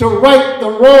to right the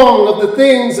wrong of the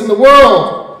things in the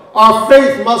world, our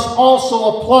faith must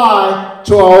also apply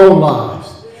to our own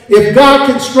lives. If God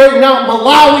can straighten out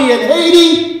Malawi and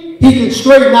Haiti, he can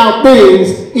straighten out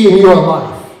things in your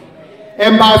life.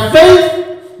 And by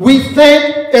faith, we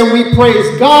thank and we praise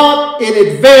God in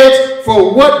advance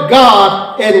for what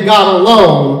God and God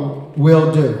alone will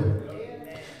do.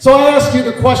 So I ask you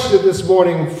the question this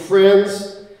morning,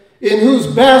 friends, in whose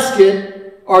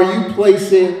basket are you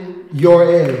placing your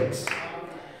eggs?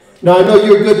 Now, I know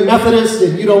you're a good Methodist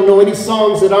and you don't know any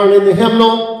songs that aren't in the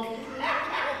hymnal,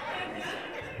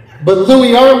 but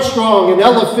Louis Armstrong and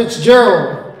Ella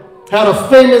Fitzgerald had a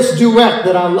famous duet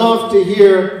that I love to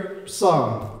hear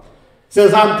sung. It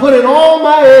says, I'm putting all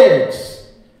my eggs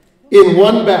in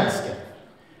one basket.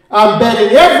 I'm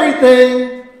betting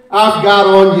everything I've got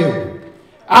on you.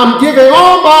 I'm giving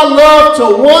all my love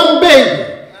to one baby.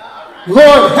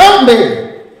 Lord, help me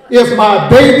if my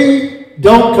baby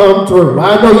don't come through.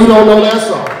 I know you don't know that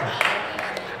song.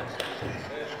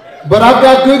 But I've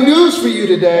got good news for you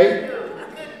today.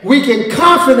 We can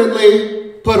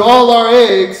confidently put all our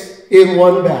eggs in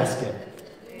one basket.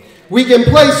 We can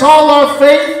place all our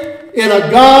faith in a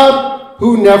God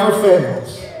who never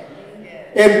fails.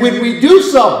 And when we do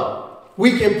so,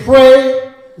 we can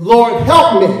pray, Lord,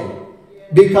 help me,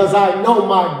 because I know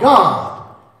my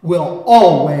God will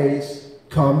always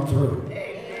come through.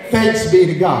 Thanks be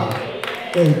to God.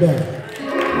 Amen.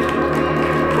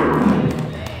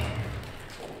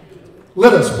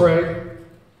 Let us pray.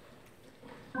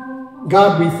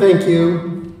 God, we thank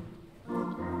you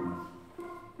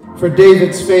for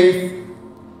David's faith.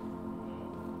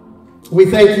 We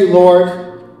thank you, Lord,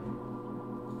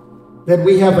 that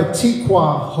we have a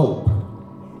Tikwa hope,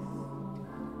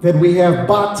 that we have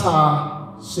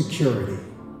Bata security,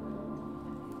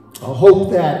 a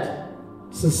hope that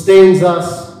sustains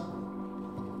us,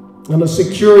 and a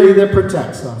security that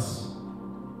protects us,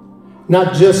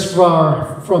 not just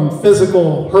from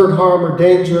physical hurt, harm, or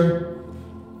danger,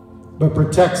 but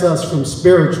protects us from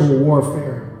spiritual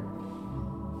warfare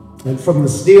and from the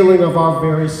stealing of our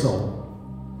very soul.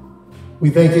 We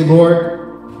thank you, Lord,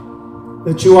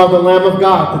 that you are the Lamb of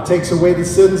God that takes away the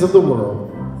sins of the world,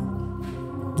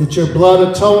 that your blood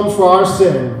atoned for our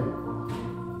sin,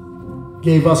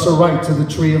 gave us a right to the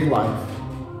tree of life.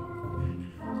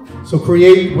 So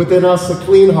create within us a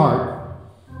clean heart,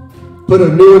 put a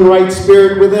new and right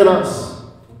spirit within us,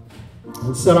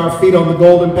 and set our feet on the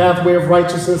golden pathway of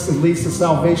righteousness that leads to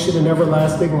salvation and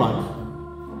everlasting life.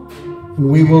 And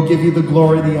we will give you the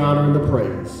glory, the honor, and the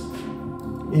praise.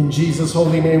 In Jesus'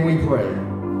 holy name we pray.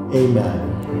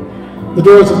 Amen. The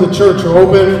doors of the church are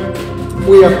open.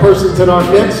 We have persons in our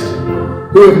midst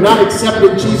who have not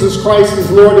accepted Jesus Christ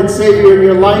as Lord and Savior in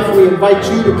your life. We invite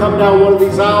you to come down one of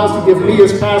these aisles to give me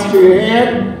as pastor your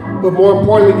hand, but more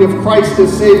importantly, give Christ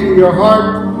as Savior your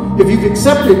heart. If you've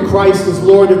accepted Christ as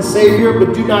Lord and Savior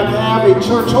but do not have a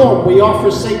church home, we offer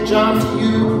St. John to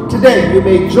you today. You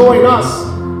may join us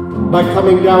by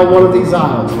coming down one of these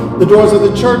aisles. The doors of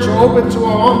the church are open to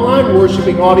our online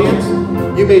worshiping audience.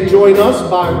 You may join us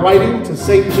by writing to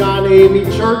St. John AME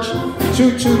Church,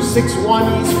 2261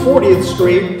 East 40th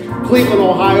Street, Cleveland,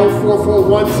 Ohio,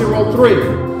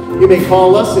 44103. You may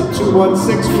call us at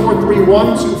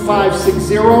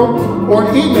 216-431-2560 or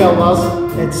email us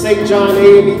at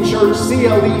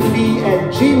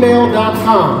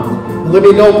stjohnamechurchclev@gmail.com. Let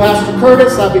me know, Pastor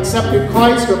Curtis, I've accepted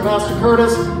Christ, or Pastor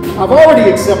Curtis, I've already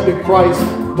accepted Christ,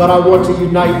 but I want to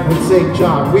unite with St.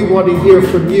 John. We want to hear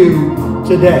from you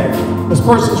today. As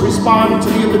persons respond to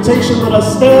the invitation, let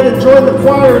us stand and join the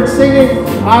choir in singing,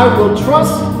 I Will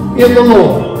Trust in the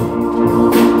Lord. I will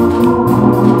trust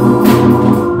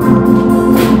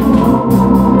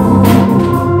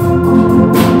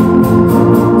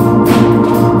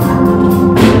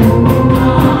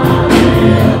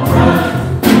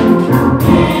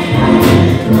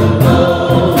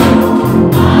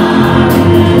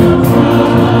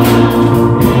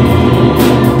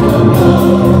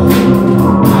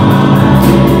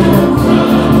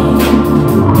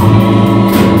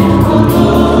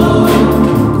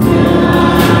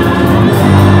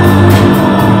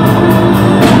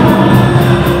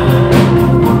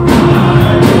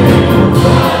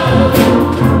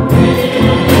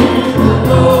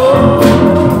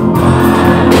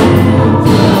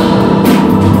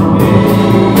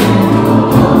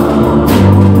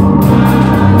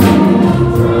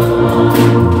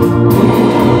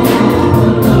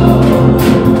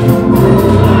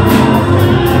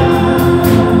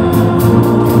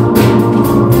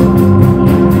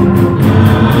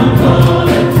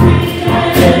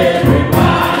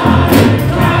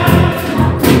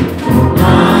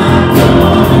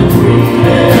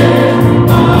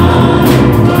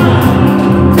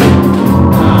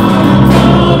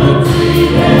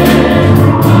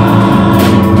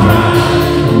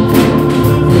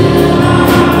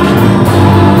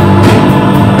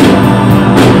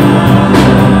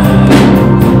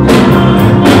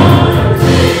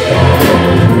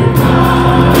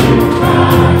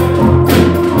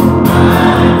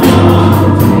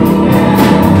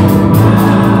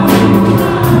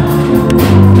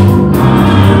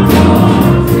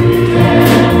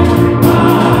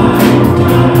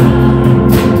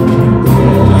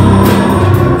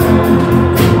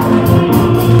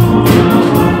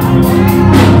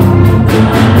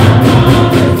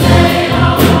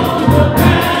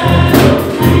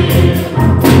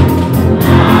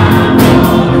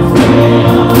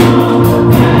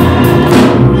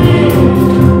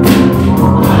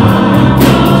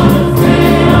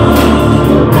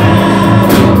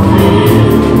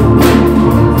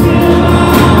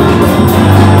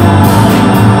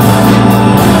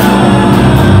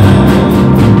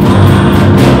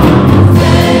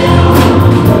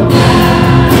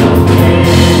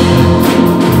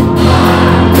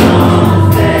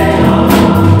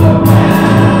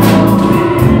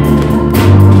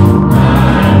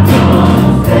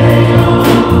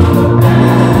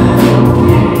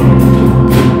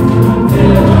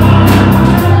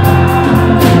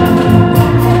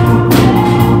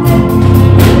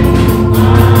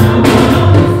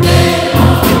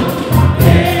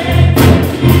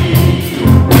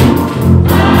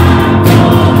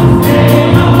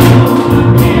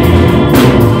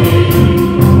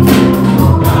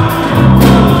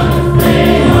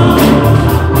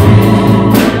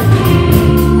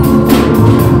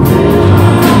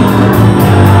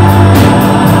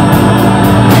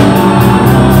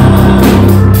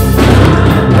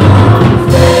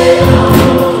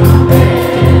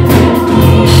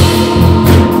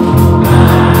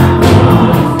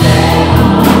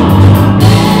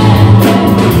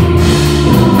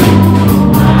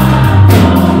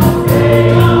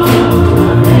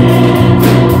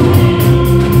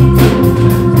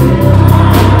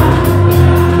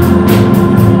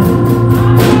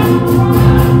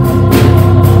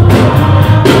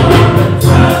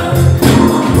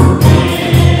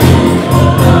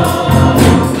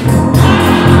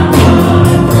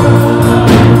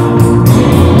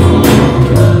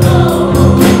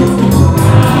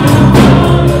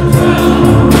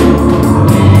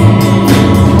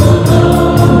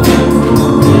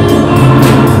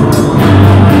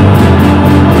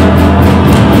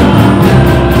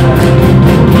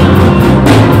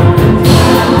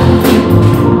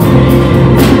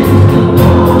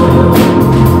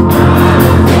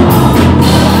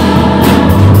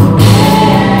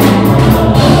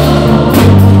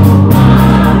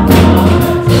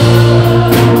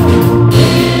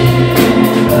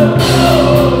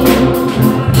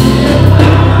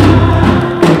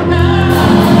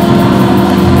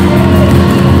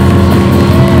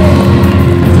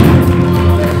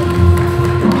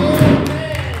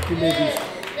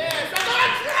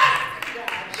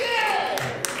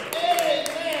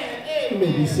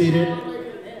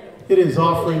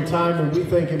offering time, and we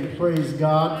thank and praise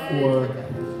God for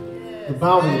the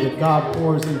bounty that God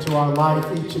pours into our life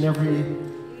each and every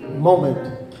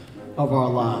moment of our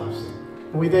lives.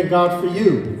 And we thank God for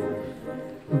you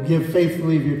who give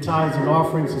faithfully of your tithes and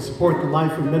offerings to support the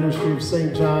life and ministry of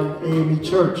St. John AME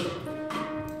Church.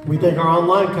 We thank our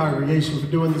online congregation for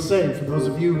doing the same. For those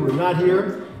of you who are not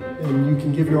here, and you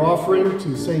can give your offering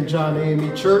to St. John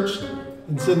AME Church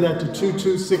and send that to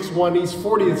 2261 East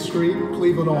 40th Street,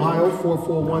 Cleveland, Ohio,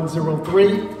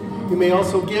 44103. You may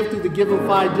also give through the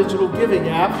Givelify digital giving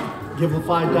app,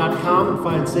 givelify.com, and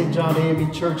find St. John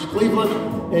AME Church,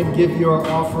 Cleveland, and give your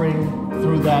offering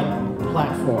through that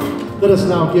platform. Let us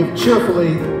now give cheerfully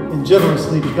and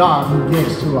generously to God who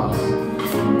gives to us.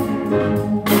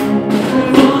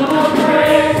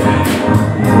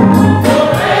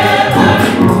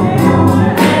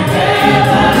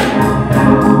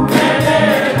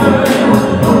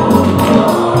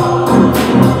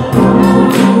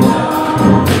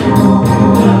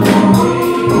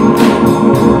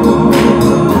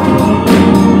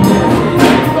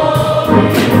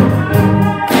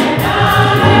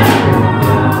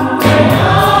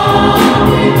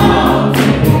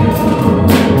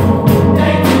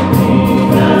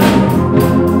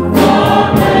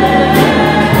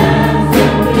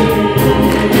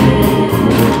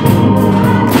 Of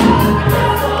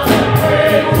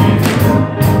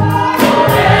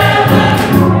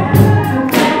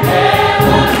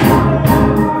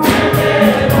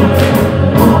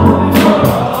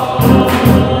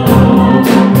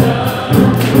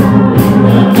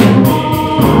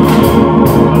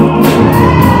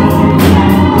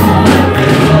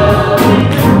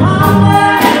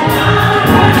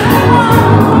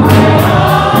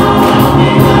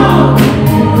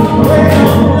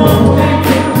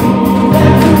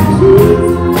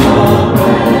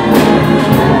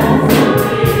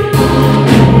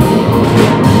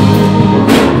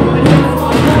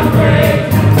thee, O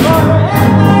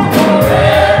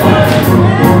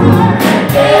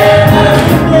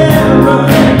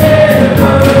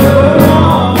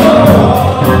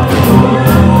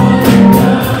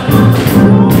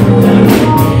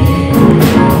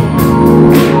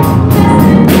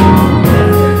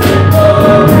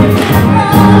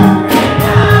Lord, and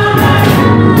of thine own have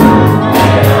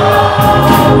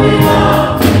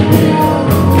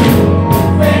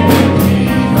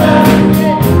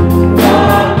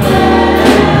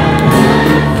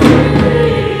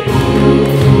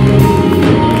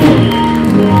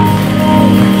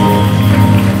we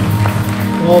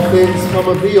given thee. All things come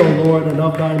of thee, O Lord, and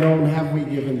of thine own have we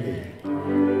given thee.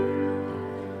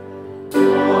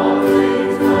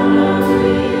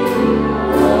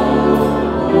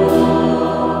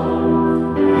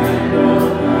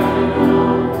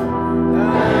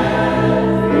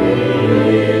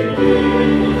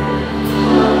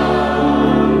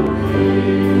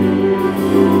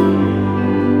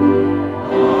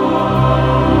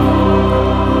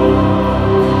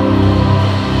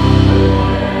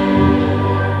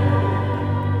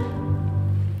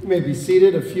 May be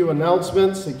seated. A few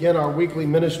announcements. Again, our weekly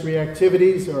ministry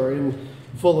activities are in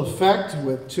full effect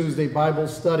with Tuesday Bible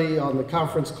study on the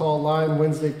conference call line,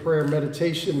 Wednesday prayer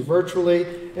meditation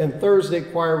virtually, and Thursday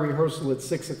choir rehearsal at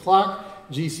 6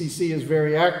 o'clock. GCC is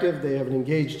very active. They have an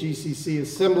engaged GCC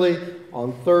assembly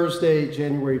on Thursday,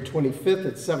 January 25th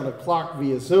at 7 o'clock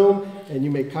via Zoom, and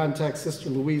you may contact Sister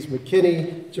Louise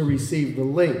McKinney to receive the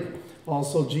link.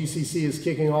 Also, GCC is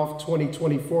kicking off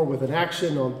 2024 with an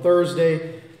action on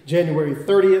Thursday, January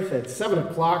 30th at 7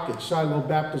 o'clock at Shiloh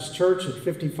Baptist Church at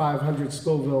 5500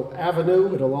 Scoville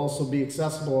Avenue. It'll also be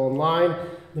accessible online.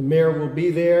 The mayor will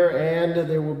be there, and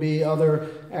there will be other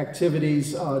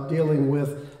activities dealing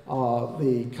with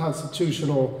the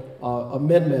constitutional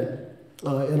amendment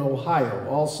in Ohio.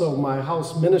 Also, my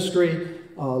house ministry,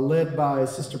 led by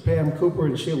Sister Pam Cooper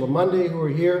and Sheila Monday, who are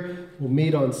here, will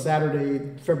meet on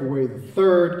Saturday, February the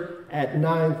 3rd at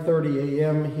 9:30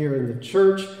 a.m. here in the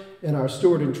church. And our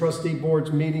Steward and Trustee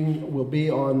Board's meeting will be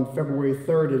on February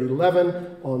 3rd at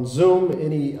 11 on Zoom.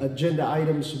 Any agenda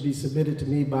items should be submitted to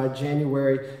me by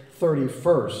January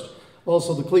 31st.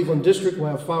 Also, the Cleveland District will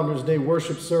have Founders Day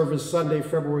worship service Sunday,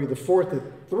 February the 4th at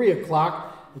 3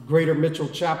 o'clock at Greater Mitchell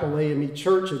Chapel AME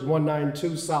Church at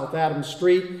 192 South Adams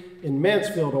Street in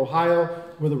Mansfield, Ohio,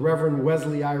 where the Reverend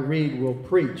Wesley I. Reed will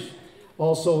preach.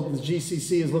 Also, the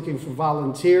GCC is looking for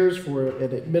volunteers for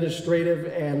an administrative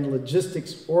and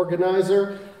logistics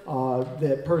organizer.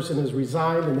 That person has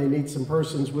resigned, and they need some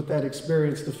persons with that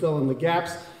experience to fill in the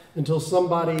gaps until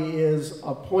somebody is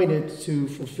appointed to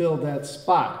fulfill that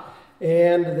spot.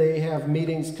 And they have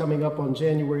meetings coming up on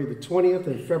January the 20th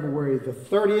and February the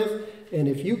 30th. And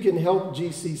if you can help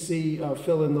GCC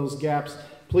fill in those gaps,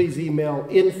 please email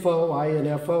info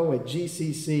at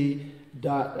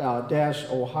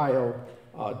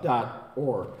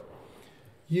gcc-ohio.org.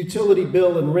 Utility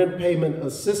bill and rent payment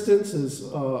assistance is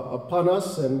upon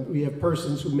us, and we have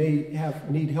persons who may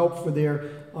need help for their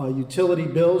utility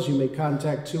bills. You may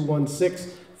contact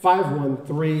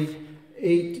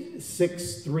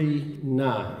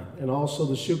 216-513-8639. And also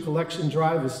the shoe collection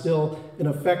drive is still in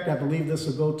effect. I believe this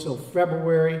will go till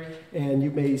February, and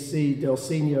you may see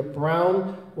Delcenia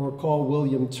Brown or call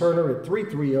William Turner at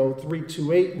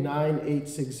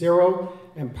 330-328-9860.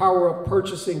 And Power Up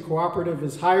Purchasing Cooperative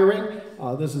is hiring.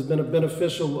 This has been a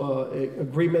beneficial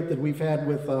agreement that we've had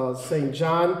with St.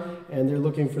 John, and they're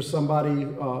looking for somebody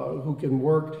who can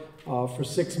work for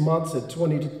 6 months at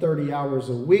 20 to 30 hours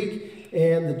a week.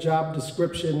 And the job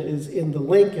description is in the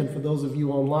link. And for those of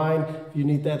you online, if you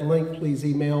need that link, please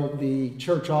email the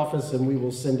church office and we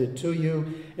will send it to you.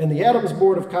 And the Adams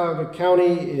Board of Cuyahoga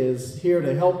County is here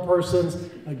to help persons.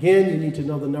 Again, you need to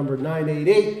know the number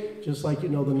 988, just like you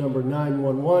know the number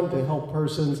 911, to help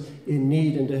persons in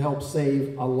need and to help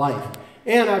save a life.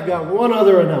 And I've got one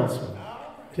other announcement.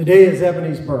 Today is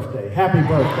Ebony's birthday. Happy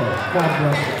birthday. God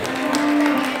bless you.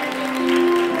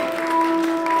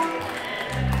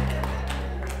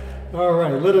 All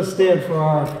right, let us stand for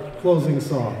our closing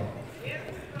song.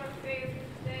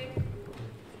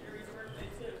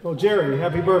 Oh, Jerry,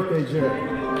 happy birthday, Jerry.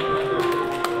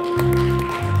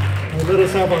 And let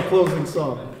us have our closing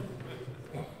song.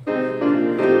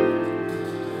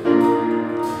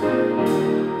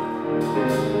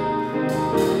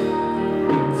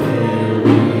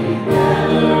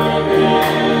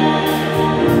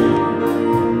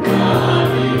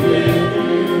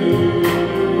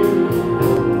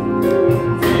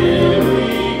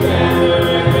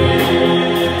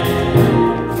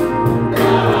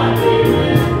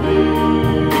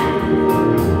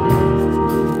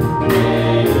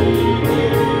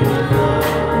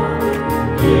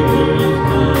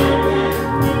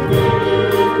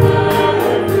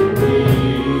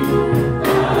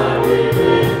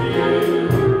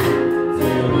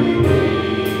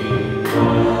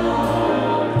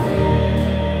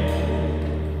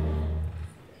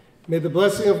 May the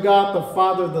blessing of God, the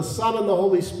Father, the Son, and the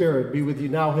Holy Spirit be with you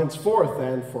now, henceforth,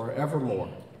 and forevermore.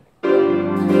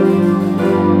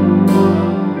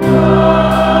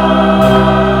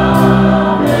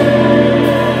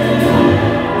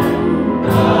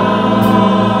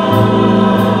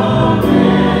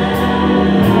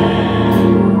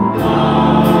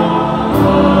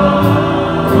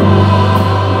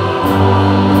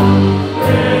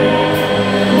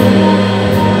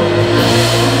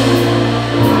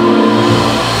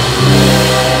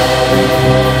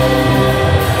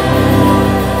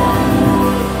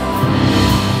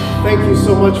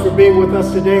 Much for being with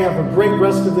us today. Have a great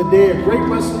rest of the day, a great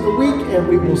rest of the week, and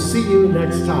we will see you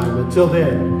next time. Until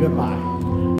then, goodbye.